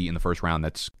a rookie in the first round,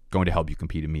 that's going to help you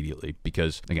compete immediately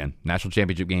because, again, national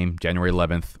championship game, January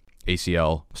 11th,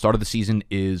 ACL. Start of the season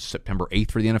is September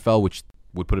 8th for the NFL, which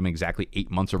would put him exactly 8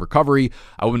 months of recovery.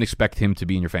 I wouldn't expect him to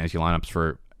be in your fantasy lineups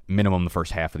for minimum the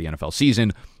first half of the NFL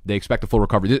season. They expect a full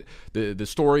recovery. The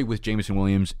story with Jameson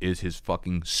Williams is his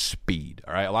fucking speed.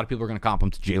 All right, a lot of people are going to comp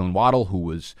him to Jalen Waddle, who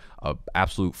was an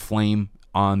absolute flame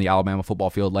on the Alabama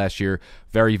football field last year.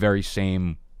 Very, very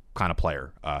same kind of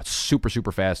player.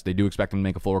 Super fast. They do expect him to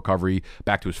make a full recovery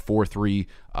back to his 4.3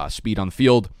 speed on the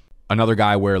field. Another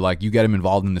guy where like you get him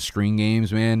involved in the screen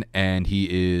games, man, and he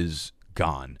is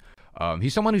gone.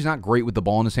 He's someone who's not great with the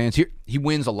ball in his hands. He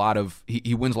wins a lot of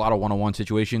one-on-one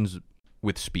situations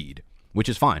with speed, which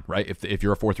is fine, right? If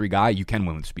you're a 4.3 guy, you can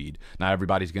win with speed. Not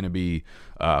everybody's going to be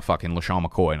fucking LaShawn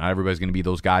McCoy. Not everybody's going to be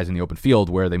those guys in the open field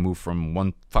where they move from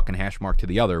one fucking hash mark to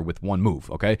the other with one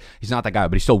move, okay? He's not that guy,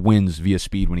 but he still wins via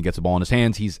speed when he gets the ball in his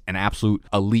hands. He's an absolute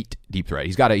elite deep threat.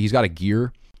 He's got a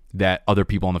gear that other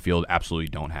people on the field absolutely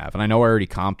don't have. And I know I already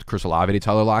comped Chris Olave to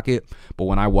Tyler Lockett, but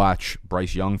when I watch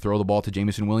Bryce Young throw the ball to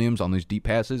Jameson Williams on these deep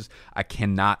passes, I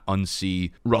cannot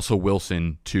unsee Russell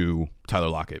Wilson to Tyler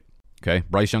Lockett. Okay,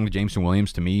 Bryce Young to Jameson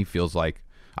Williams to me feels like,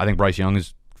 I think Bryce Young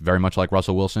is very much like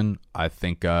Russell Wilson. I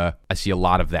think I see a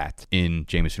lot of that in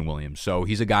Jameson Williams. So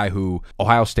he's a guy who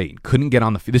Ohio State couldn't get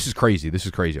on the field. This is crazy,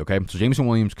 okay? So Jameson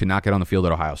Williams could not get on the field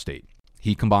at Ohio State.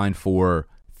 He combined for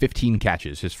 15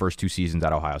 catches his first 2 seasons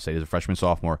at Ohio State as a freshman,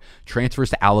 sophomore. Transfers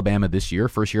to Alabama this year,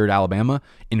 first year at Alabama,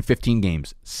 in 15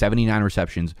 games, 79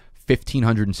 receptions,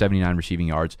 1,579 receiving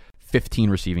yards,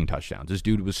 15 receiving touchdowns. This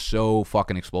dude was so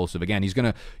fucking explosive. Again, he's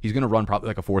gonna run probably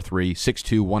like a 4.3,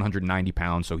 6'2", 190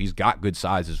 pounds, so he's got good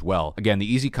size as well. Again, the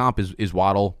easy comp is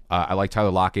Waddle. I like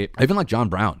Tyler Lockett. I even like John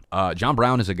Brown. John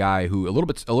Brown is a guy who a little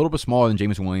bit smaller than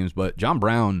Jameson Williams, but John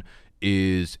Brown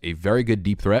is a very good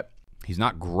deep threat. He's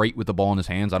not great with the ball in his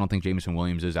hands. I don't think Jameson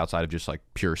Williams is, outside of just like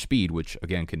pure speed, which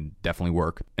again can definitely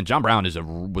work. And John Brown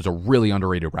was a really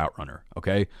underrated route runner.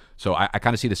 Okay, so I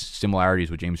kind of see the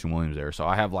similarities with Jameson Williams there. So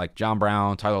I have like John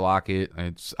Brown, Tyler Lockett.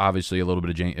 It's obviously a little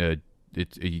bit of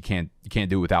you can't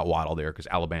do it without Waddle there because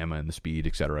Alabama and the speed,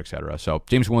 et cetera, et cetera. So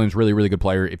James Williams, really, really good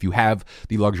player. If you have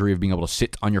the luxury of being able to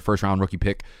sit on your first round rookie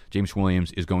pick, James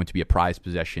Williams is going to be a prized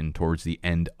possession towards the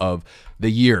end of the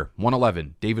year.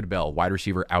 111, David Bell, wide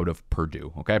receiver out of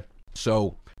Purdue. Okay,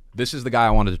 so this is the guy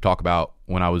I wanted to talk about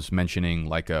when I was mentioning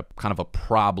like a kind of a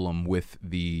problem with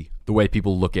the way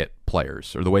people look at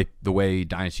players, or the way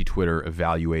Dynasty Twitter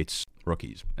evaluates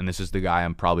rookies. And this is the guy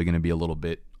I'm probably going to be a little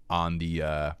bit on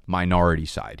the minority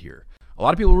side here. A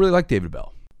lot of people really like David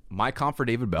Bell. My comp for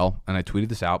David Bell, and I tweeted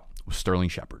this out, was Sterling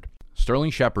Shepard.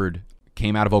 Sterling Shepard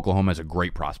came out of Oklahoma as a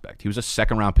great prospect. He was a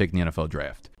second-round pick in the NFL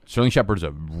draft. Sterling Shepard is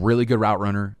a really good route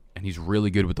runner, and he's really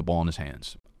good with the ball in his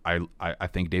hands. I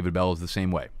think David Bell is the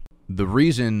same way. The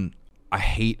reason I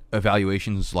hate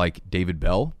evaluations like David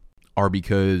Bell are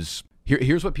because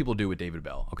here's what people do with David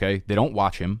Bell, okay? They don't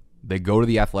watch him. they go to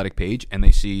the athletic page and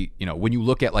they see, when you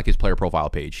look at like his player profile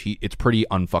page, it's pretty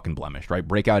unfucking blemished, right?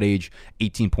 Breakout age,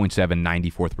 18.7,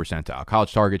 94th percentile.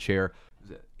 College target share,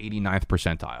 89th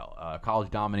percentile.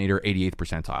 College dominator, 88th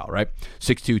percentile, right?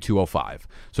 6'2", 205.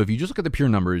 So if you just look at the pure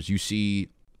numbers, you see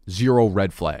 0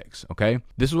 red flags, okay?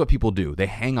 This is what people do. They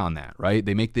hang on that, right?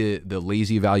 They make the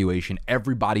lazy evaluation.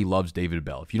 Everybody loves David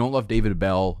Bell. If you don't love David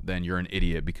Bell, then you're an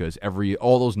idiot because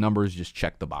all those numbers just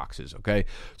check the boxes, okay?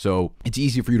 So it's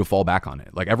easy for you to fall back on it.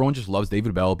 Like everyone just loves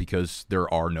David Bell because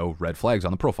there are no red flags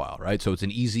on the profile, right? So it's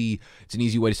an easy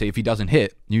way to say if he doesn't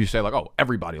hit, you say like, oh,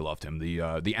 everybody loved him. The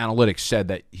analytics said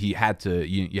that he had to,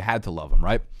 you had to love him,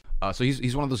 right? So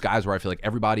he's one of those guys where I feel like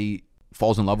everybody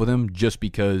falls in love with him just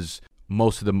because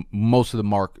most of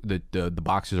the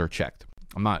boxes are checked.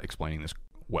 I'm not explaining this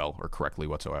well or correctly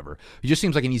whatsoever. He just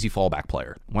seems like an easy fallback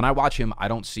player. When I watch him, I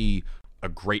don't see a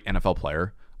great NFL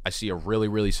player. I see a really,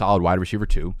 really solid wide receiver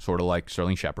too, sort of like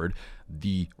Sterling Shepard.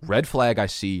 The red flag I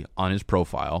see on his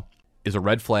profile is a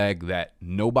red flag that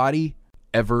nobody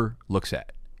ever looks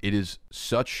at. It is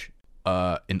such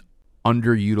an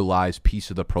underutilized piece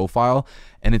of the profile,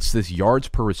 and it's this yards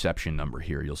per reception number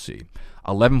here. You'll see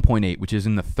 11.8, which is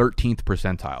in the 13th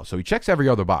percentile. So he checks every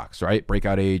other box, right?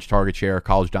 Breakout age, target share,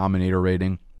 college dominator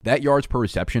rating. That yards per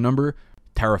reception number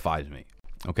terrifies me,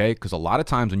 okay? Because a lot of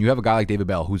times when you have a guy like David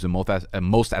Bell, who's the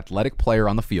most athletic player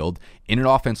on the field, in an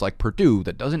offense like Purdue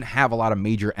that doesn't have a lot of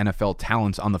major NFL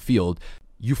talents on the field,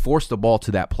 you force the ball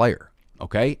to that player.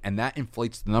 Okay, and that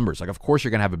inflates the numbers. Like, of course, you're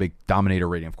going to have a big dominator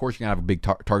rating. Of course, you're going to have a big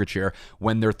target share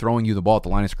when they're throwing you the ball at the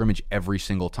line of scrimmage every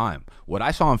single time. What I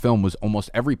saw on film was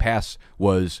almost every pass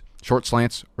was short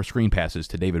slants or screen passes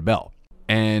to David Bell.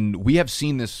 And we have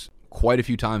seen this quite a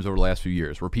few times over the last few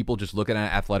years where people just look at an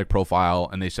athletic profile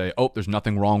and they say, oh, there's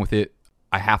nothing wrong with it.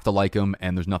 I have to like him,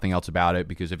 and there's nothing else about it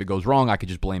because if it goes wrong, I could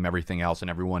just blame everything else and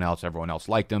everyone else. Everyone else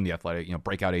liked him. The athletic,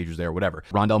 breakout age was there, whatever.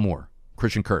 Rondale Moore,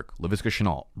 Christian Kirk, Laviska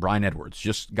Shenault, Brian Edwards,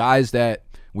 just guys that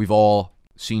we've all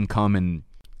seen come and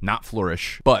not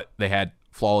flourish, but they had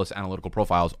flawless analytical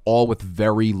profiles, all with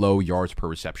very low yards per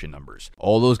reception numbers.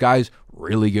 All those guys,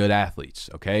 really good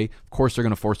athletes, okay? Of course, they're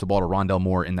going to force the ball to Rondale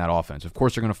Moore in that offense. Of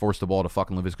course, they're going to force the ball to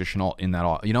fucking Laviska Shenault in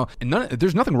that, and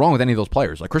there's nothing wrong with any of those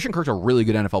players. Like, Christian Kirk's a really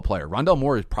good NFL player. Rondale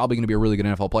Moore is probably going to be a really good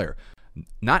NFL player.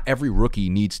 Not every rookie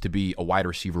needs to be a wide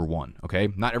receiver one, okay?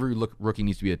 Not every rookie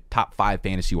needs to be a top 5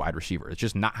 fantasy wide receiver. It's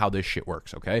just not how this shit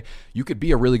works, okay? You could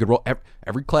be a really good role.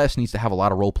 Every class needs to have a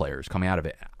lot of role players coming out of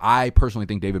it. I personally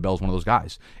think David Bell is one of those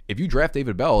guys. If you draft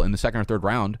David Bell in the second or third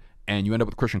round and you end up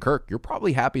with Christian Kirk, you're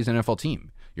probably happy as an NFL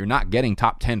team. You're not getting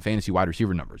top 10 fantasy wide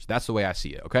receiver numbers. That's the way I see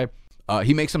it, okay?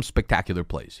 He makes some spectacular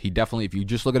plays. He definitely, if you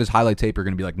just look at his highlight tape, you're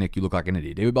going to be like, Nick, you look like an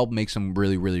idiot. David Bell makes some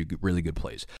really, really, really good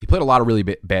plays. He played a lot of really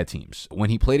bad teams. When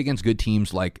he played against good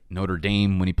teams like Notre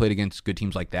Dame, when he played against good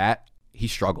teams like that, he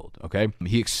struggled, okay?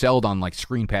 He excelled on like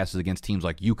screen passes against teams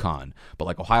like UConn, but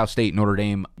like Ohio State, Notre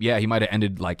Dame, yeah, he might have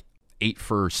ended like 8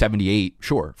 for 78.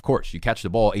 Sure, of course. You catch the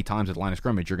ball 8 times at the line of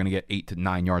scrimmage, you're going to get 8 to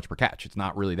 9 yards per catch. It's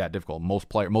not really that difficult. Most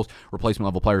replacement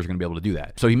level players are going to be able to do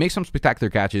that. So he makes some spectacular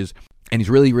catches, and he's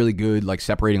really, really good like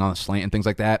separating on the slant and things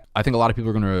like that. I think a lot of people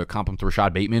are going to comp him to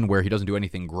Rashad Bateman, where he doesn't do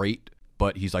anything great,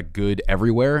 but he's like good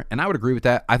everywhere. And I would agree with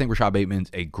that. I think Rashad Bateman's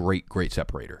a great, great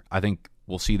separator. I think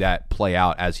we'll see that play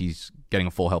out as he's getting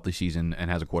a full healthy season and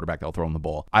has a quarterback that'll throw him the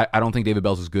ball. I don't think David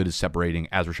Bell's as good as separating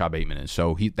as Rashad Bateman is.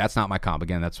 So that's not my comp.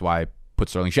 Again, that's why I put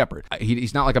Sterling Shepard.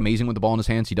 He's not like amazing with the ball in his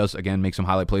hands. He does, again, make some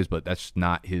highlight plays, but that's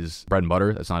not his bread and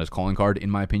butter. That's not his calling card, in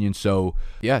my opinion. So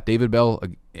yeah, David Bell,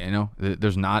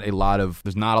 there's not a lot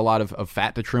of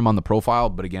fat to trim on the profile,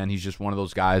 but again, he's just one of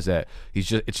those guys that it's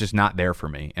just not there for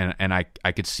me. And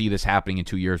I could see this happening in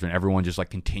 2 years when everyone just like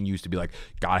continues to be like,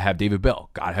 gotta have David Bell,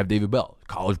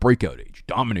 college breakout age,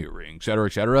 dominator ring, et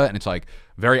cetera. And it's like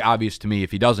very obvious to me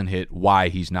if he doesn't hit, why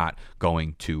he's not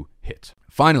going to hit.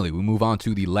 Finally, we move on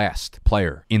to the last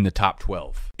player in the top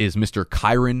 12 is Mr.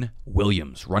 Kyren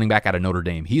Williams, running back out of Notre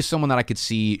Dame. He's someone that I could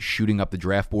see shooting up the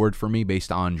draft board for me based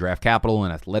on draft capital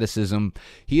and athleticism.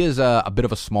 He is a bit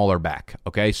of a smaller back,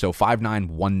 okay? So 5'9",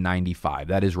 195.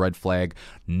 That is red flag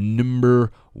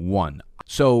number 1.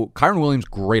 So Kyren Williams,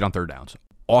 great on third downs.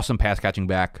 Awesome pass catching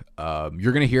back.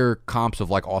 You're going to hear comps of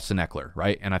like Austin Eckler,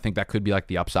 right? And I think that could be like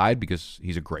the upside because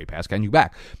he's a great pass catching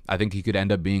back. I think he could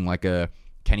end up being like a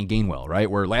Kenny Gainwell, right?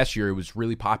 Where last year it was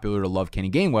really popular to love Kenny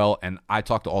Gainwell, and I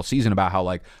talked all season about how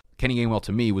like Kenny Gainwell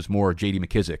to me was more J.D.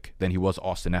 McKissick than he was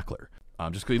Austin Eckler.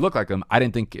 Just because he looked like him, I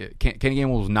didn't think Kenny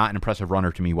Gainwell was not an impressive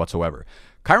runner to me whatsoever.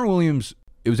 Kyren Williams,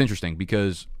 it was interesting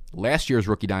because last year's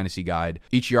Rookie Dynasty Guide.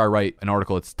 Each year I write an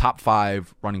article. It's top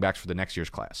 5 running backs for the next year's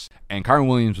class. And Kyren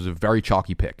Williams was a very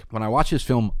chalky pick. When I watched his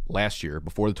film last year,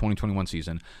 before the 2021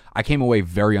 season, I came away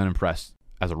very unimpressed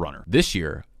as a runner. This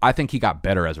year, I think he got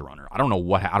better as a runner. I don't know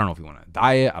if he went on a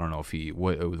diet. I don't know if the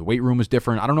weight room was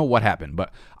different. I don't know what happened,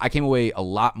 but I came away a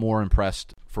lot more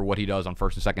impressed for what he does on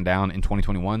first and second down in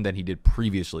 2021 than he did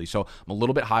previously. So I'm a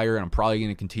little bit higher, and I'm probably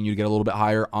going to continue to get a little bit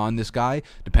higher on this guy,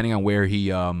 depending on where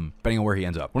he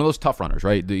ends up. One of those tough runners,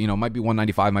 right? Might be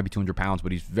 195, might be 200 pounds,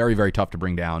 but he's very, very tough to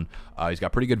bring down. He's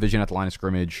got pretty good vision at the line of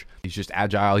scrimmage. He's just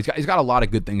agile. He's got a lot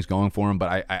of good things going for him,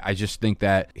 but I just think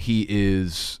that he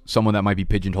is someone that might be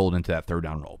pigeonholed into that third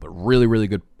down role. But really, really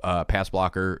good pass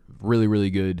blocker, really, really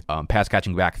good pass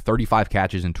catching back. 35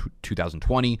 catches in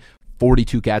 2020.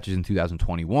 42 catches in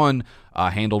 2021,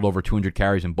 handled over 200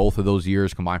 carries in both of those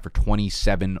years, combined for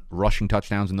 27 rushing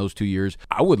touchdowns in those 2 years.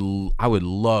 I would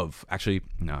love, actually,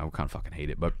 no, I kind of fucking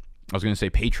hate it, but I was going to say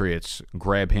Patriots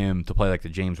grab him to play like the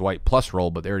James White plus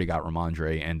role, but they already got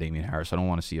Ramondre and Damian Harris. I don't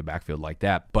want to see a backfield like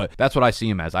that, but that's what I see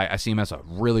him as. I see him as a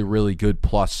really, really good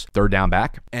plus third down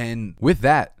back. And with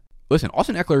that, listen,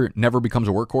 Austin Eckler never becomes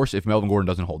a workhorse if Melvin Gordon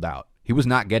doesn't hold out. He was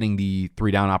not getting the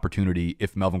 3-down opportunity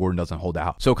if Melvin Gordon doesn't hold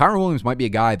out. So Kyren Williams might be a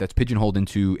guy that's pigeonholed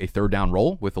into a third down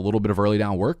role with a little bit of early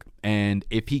down work. And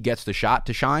if he gets the shot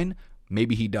to shine,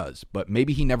 maybe he does. But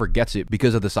maybe he never gets it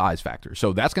because of the size factor.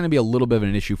 So that's going to be a little bit of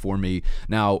an issue for me.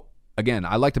 Now, again,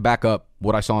 I like to back up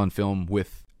what I saw in film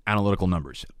with analytical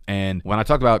numbers. And when I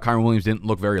talked about Kyren Williams didn't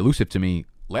look very elusive to me,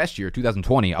 last year,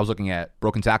 2020, I was looking at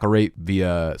broken tackle rate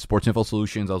via Sports Info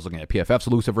Solutions. I was looking at PFF's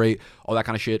elusive rate, all that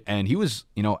kind of shit. And he was,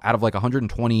 out of like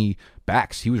 120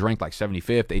 backs, he was ranked like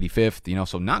 75th, 85th,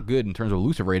 so not good in terms of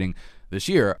elusive rating. This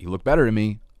year, he looked better to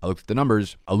me. I looked at the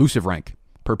numbers. Elusive rank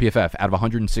per PFF out of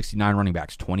 169 running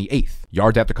backs, 28th.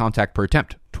 Yards after contact per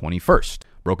attempt, 21st.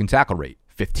 Broken tackle rate,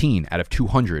 15 out of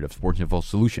 200 of Sports Info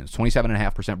Solutions,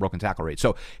 27.5% broken tackle rate.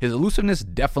 So his elusiveness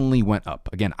definitely went up.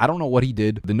 Again, I don't know what he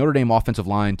did. The Notre Dame offensive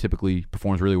line typically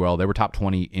performs really well. They were top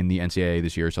 20 in the NCAA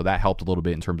this year, so that helped a little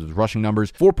bit in terms of his rushing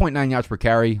numbers. 4.9 yards per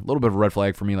carry, a little bit of a red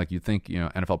flag for me. Like you'd think,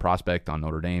 NFL prospect on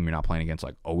Notre Dame, you're not playing against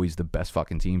like always the best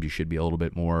fucking teams. You should be a little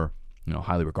bit more,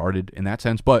 highly regarded in that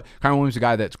sense. But Kyren Williams is a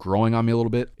guy that's growing on me a little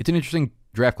bit. It's an interesting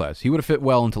draft class. He would have fit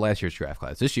well into last year's draft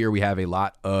class. This year we have a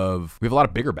lot of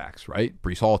bigger backs, right?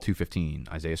 Breece Hall 215,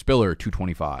 Isaiah Spiller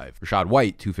 225, Rachaad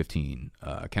White 215,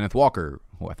 Kenneth Walker,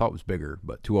 who I thought was bigger,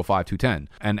 but 205, 210.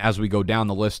 And as we go down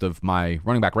the list of my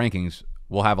running back rankings,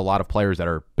 we'll have a lot of players that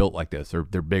are built like this. They're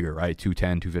bigger, right?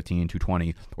 210, 215,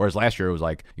 220. Whereas last year it was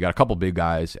like you got a couple big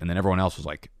guys and then everyone else was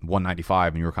like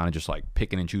 195 and you were kind of just like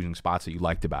picking and choosing spots that you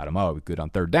liked about him. Oh, good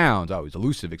on third downs. Oh, he's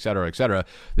elusive, et cetera, et cetera.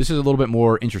 This is a little bit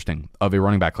more interesting of a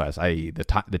running back class, i.e. the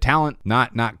talent,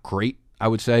 not great, I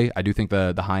would say. I do think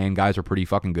the high-end guys are pretty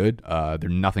fucking good. They're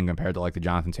nothing compared to like the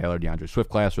Jonathan Taylor, DeAndre Swift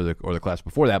class or the class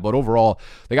before that. But overall,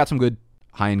 they got some good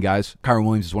high-end guys. Kyren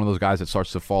Williams is one of those guys that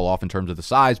starts to fall off in terms of the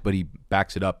size, but he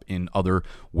backs it up in other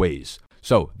ways.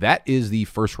 So that is the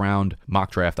first round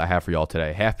mock draft I have for y'all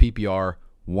today. Half PPR,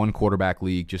 1 quarterback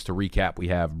league. Just to recap, we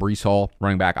have Breece Hall,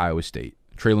 running back, Iowa State.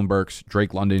 Treylon Burks,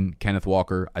 Drake London, Kenneth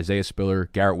Walker, Isaiah Spiller,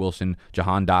 Garrett Wilson,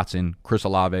 Jahan Dotson, Chris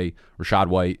Olave, Rachaad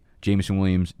White, Jameson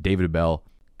Williams, David Bell,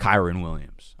 Kyren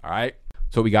Williams. All right?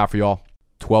 So what we got for y'all,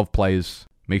 12 plays.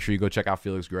 Make sure you go check out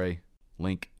Felix Gray.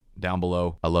 Link down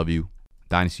below. I love you.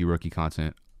 Dynasty rookie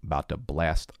content about to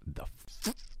blast the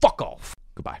fuck off.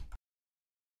 Goodbye.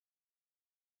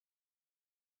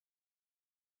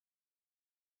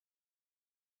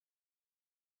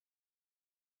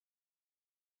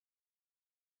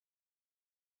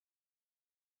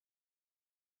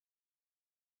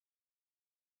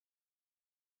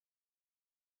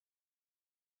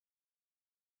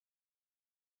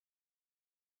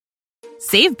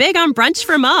 Save big on brunch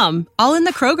for mom, all in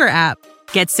the Kroger app.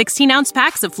 Get 16-ounce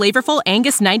packs of flavorful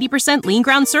Angus 90% lean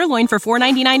ground sirloin for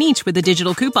 $4.99 each with a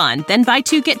digital coupon. Then buy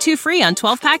 2, get 2 free on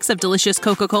 12 packs of delicious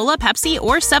Coca-Cola, Pepsi,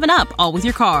 or 7-Up, all with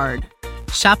your card.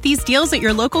 Shop these deals at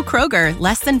your local Kroger,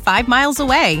 less than 5 miles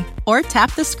away. Or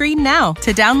tap the screen now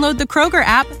to download the Kroger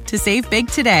app to save big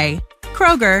today.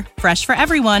 Kroger, fresh for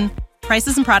everyone.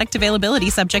 Prices and product availability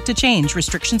subject to change.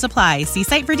 Restrictions apply. See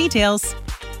site for details.